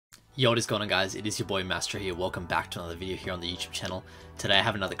Yo, what is going on, guys? It is your boy Master here. Welcome back to another video here on the YouTube channel. Today I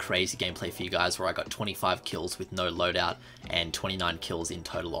have another crazy gameplay for you guys where I got 25 kills with no loadout and 29 kills in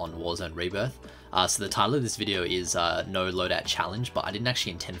total on Warzone Rebirth. So the title of this video is No Loadout Challenge, but I didn't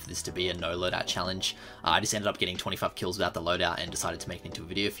actually intend for this to be a no loadout challenge. I just ended up getting 25 kills without the loadout and decided to make it into a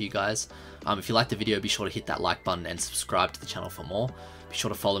video for you guys. If you liked the video, be sure to hit that like button and subscribe to the channel for more. Be sure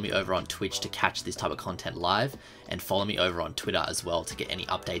to follow me over on Twitch to catch this type of content live, and follow me over on Twitter as well to get any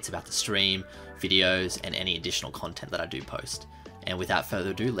updates about the stream, videos, and any additional content that I do post. And without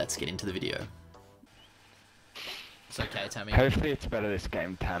further ado, let's get into the video. It's okay, Tammy. Hopefully it's better this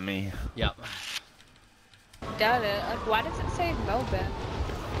game, Tammy. Yep. Doubt it. Like, why does it say Melbourne?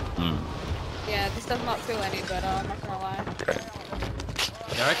 Yeah, this does not feel any better, I'm not gonna lie.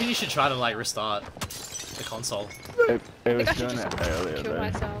 I reckon you should try to like restart the console. It was doing it earlier Kill though.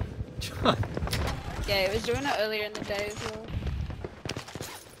 myself. Yeah, it was doing it earlier in the day as well.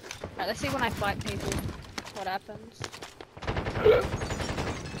 Alright, let's see when I fight people what happens.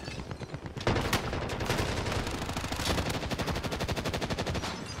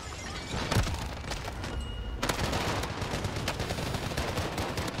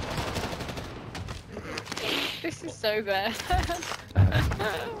 This is so bad.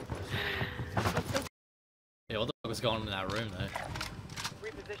 Yeah, what the fuck was going on in that room though?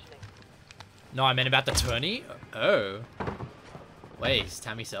 No, I meant about the tourney? Oh. Wait, is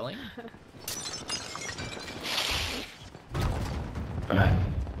Tammy selling? I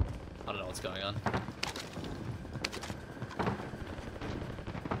don't know what's going on.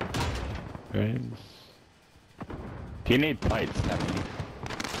 Do you need plates, Tammy?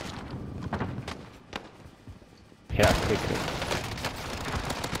 Yeah, quickly.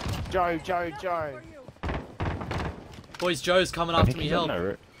 Joe. Boys, Joe's coming after me, help.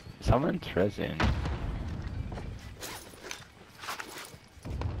 Someone's resin.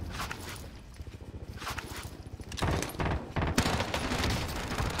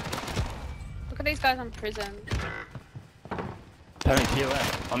 Look at these guys in prison. Tammy, to your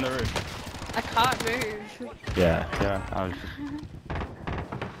left, on the roof. I can't move. Yeah, I was just...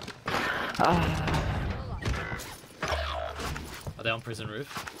 Are they on prison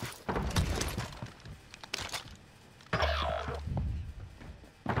roof?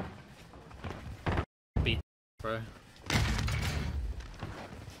 Beat, bro.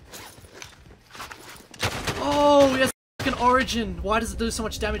 Oh, yes, fucking Origin. Why does it do so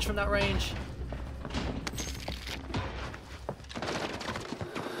much damage from that range?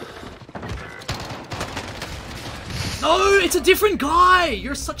 No, it's a different guy.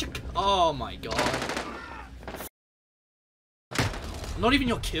 You're such a. Oh my god. Not even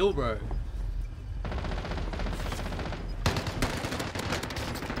your kill, bro.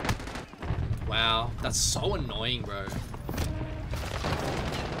 Wow, that's so annoying, bro.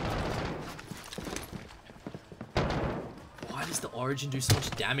 Why does the Origin do so much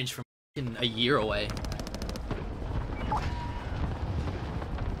damage from a year away?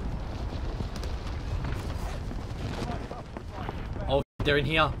 Oh, they're in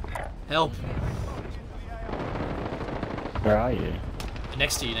here. Help. Where are you?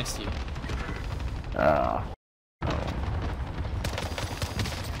 Next to you, next to you. Oh,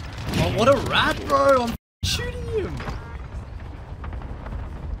 what a rat, bro! I'm shooting him!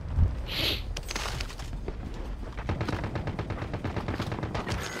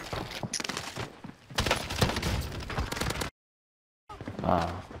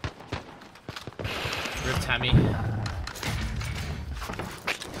 Rip Tammy.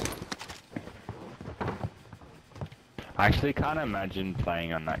 I actually can't imagine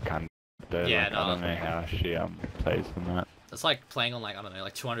playing on that kind of though. Yeah, like, no. I don't know how she plays on that. It's like playing on like, I don't know,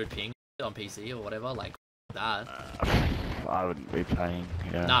 like 200 ping on PC or whatever, like that. I wouldn't be playing,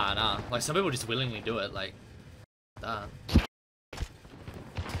 yeah. Nah. Like some people just willingly do it, like that.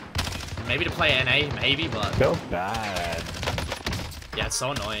 Maybe to play NA, maybe, but... Feel bad. Yeah, it's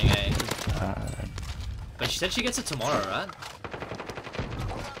so annoying, eh? Bad. But she said she gets it tomorrow, right?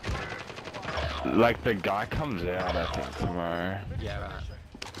 Like the guy comes out, I think, tomorrow. Yeah, right.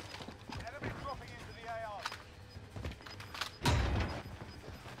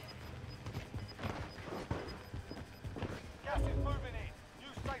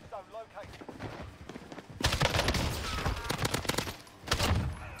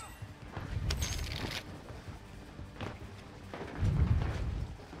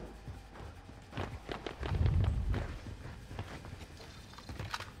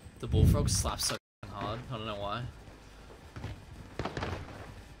 The bullfrog slaps so hard. I don't know why.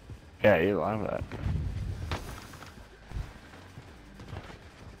 Yeah, you love that.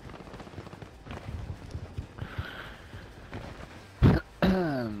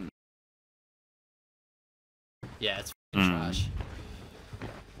 Yeah, it's trash.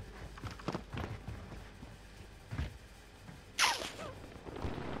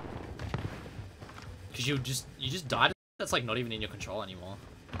 Because you just died. That's like not even in your control anymore.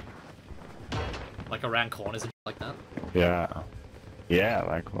 Like around corners and like that. Yeah. Yeah,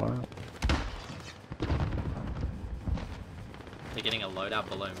 like what? They're getting a loadout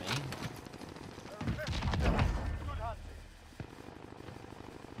below me.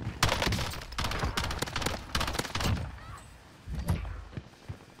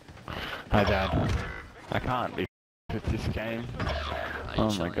 Hi, Dad. I can't be with this game.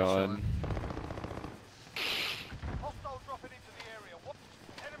 Oh my god. Hostile dropping into the area.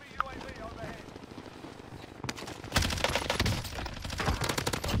 Enemy UAV overhead.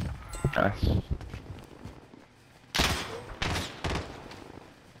 Nice.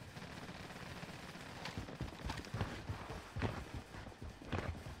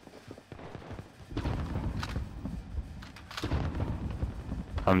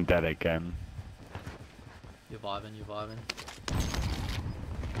 I'm dead again. You're vibing, you're vibing.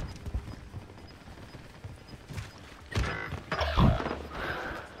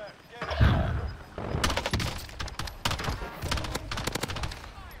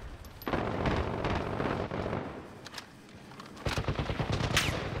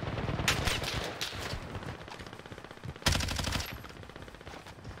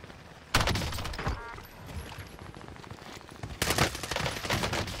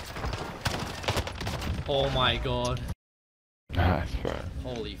 Oh my god. Nice, bro.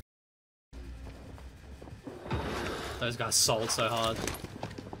 Holy those guys sold so hard.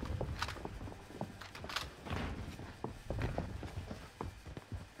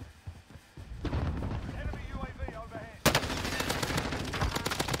 Enemy UAV overhead.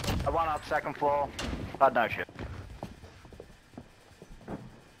 I went up second floor, but no shit.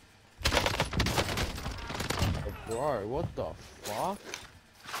 Bro, what the fuck?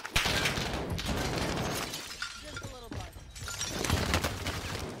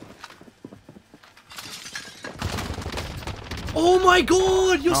 Oh my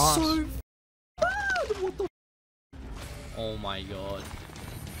god, you're Nice. so bad. What the Oh my god.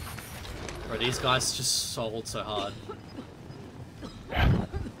 Bro, these guys just sold so hard.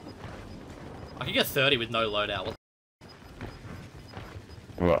 I can get 30 with no loadout. What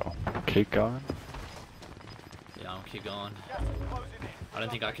Well, keep going. Yeah, I'll keep going. I don't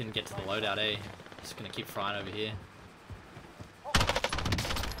think I can get to the loadout, eh? Just gonna keep frying over here.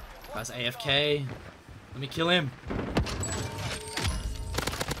 Guy's AFK. Let me kill him.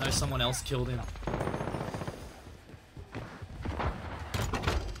 No, someone else killed him.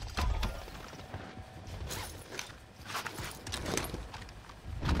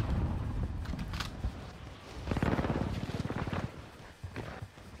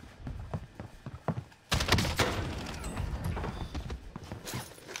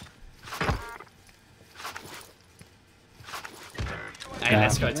 Hey,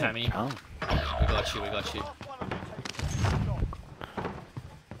 let's go, Tammy. We got you, we got you.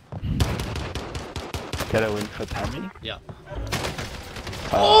 Get a win for Tammy? Yeah.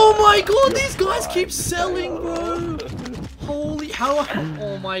 Oh my god, these guys keep fine. selling, bro! Holy, how?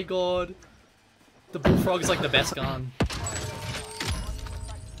 Oh my god. The bullfrog is like the best gun.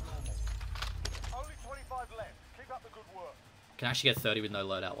 Only 25 left. Keep up the good work. Can actually get 30 with no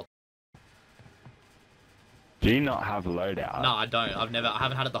loadout. What? Do you not have loadout? No, I don't. I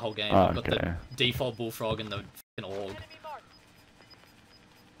haven't had it the whole game. Oh, I've got okay. the default bullfrog and the f***ing org.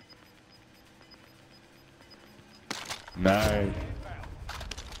 No.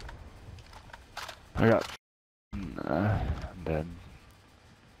 I got. I'm dead.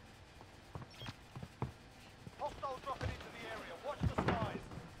 Hostile dropping into the area. Watch the skies.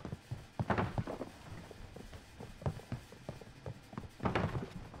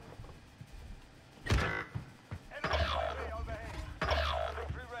 Enemy UAV overhead.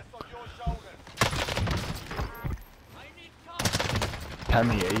 Victory rests on your shoulders.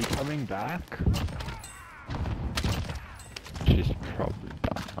 Tammy, are you coming back? She's probably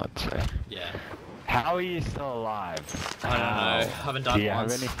done, I'd say. Yeah. How are you still alive? I don't know. I haven't done Do you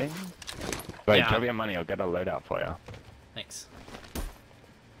once. have anything? Wait, Yeah. drop your money, I'll get a loadout for you. Thanks.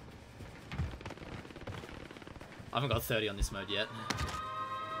 I haven't got 30 on this mode yet.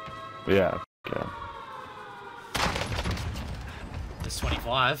 Yeah, okay. It's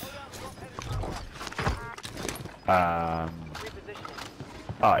 25.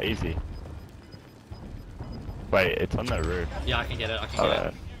 Oh, easy. Wait, it's on the roof. Yeah, I can get it. I can Oh, get yeah.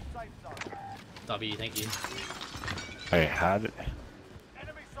 it. W, thank you. Wait, how did...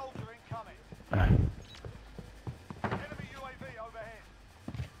 Enemy soldier incoming. Enemy UAV overhead.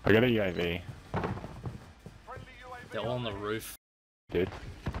 I got a UAV. Friendly They're all on the roof. Dude.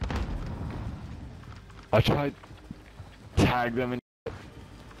 I tried tag them and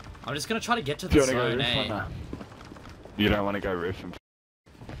I'm just gonna try to get to do you the wanna go zone, roof or eh? nah? You don't wanna go roof and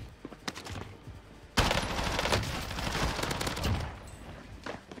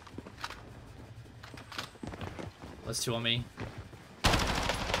There's two on me.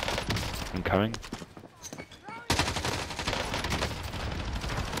 I'm coming.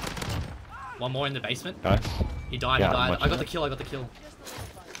 One more in the basement. Nice. He died, Yeah, he I'm died. I watching got the it. kill, I got the kill.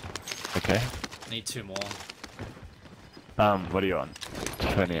 Okay. I need two more. What are you on?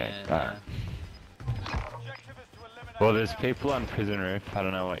 28. And, Alright. Objective is to eliminate Well, there's people on prison roof. I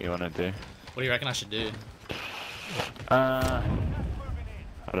don't know what you wanna do. what do you reckon I should do? I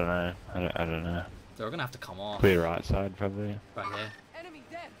don't know. I don't know. They're all gonna have to come off. Clear right side, probably. Right here.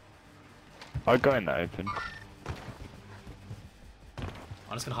 I'll go in the open.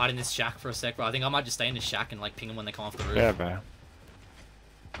 I'm just gonna hide in this shack for a sec, bro. I think I might just stay in this shack and like ping them when they come off the roof. Yeah, bro.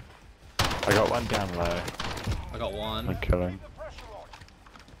 I got one down low. I got I'm one. killing.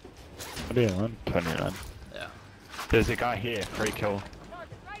 What are you on? 29. Yeah. There's a guy here, free kill.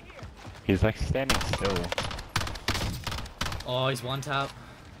 He's like standing still. Oh, he's one tap.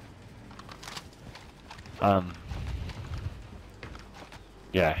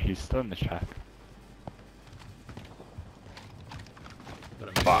 Yeah, he's still in the shack. Got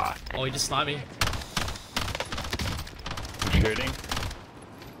him. Fuck. Oh, he just sniped me. I'm shooting.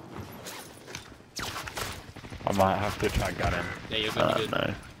 I might have to try gun him. Yeah, you're good, you're good.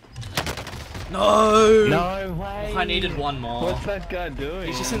 No. No! No way! I needed one more. What's that guy doing?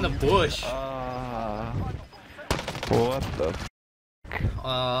 He's just in the bush. What the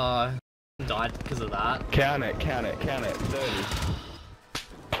Died because of that. Count it, count it, count it.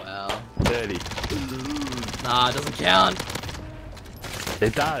 30. Wow. 30. Nah, it doesn't count.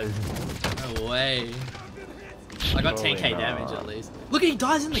 It does. No way. I got 10k Surely damage not. at least. Look, he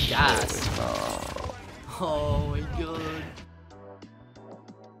dies in the gas. Surely not. Oh my god.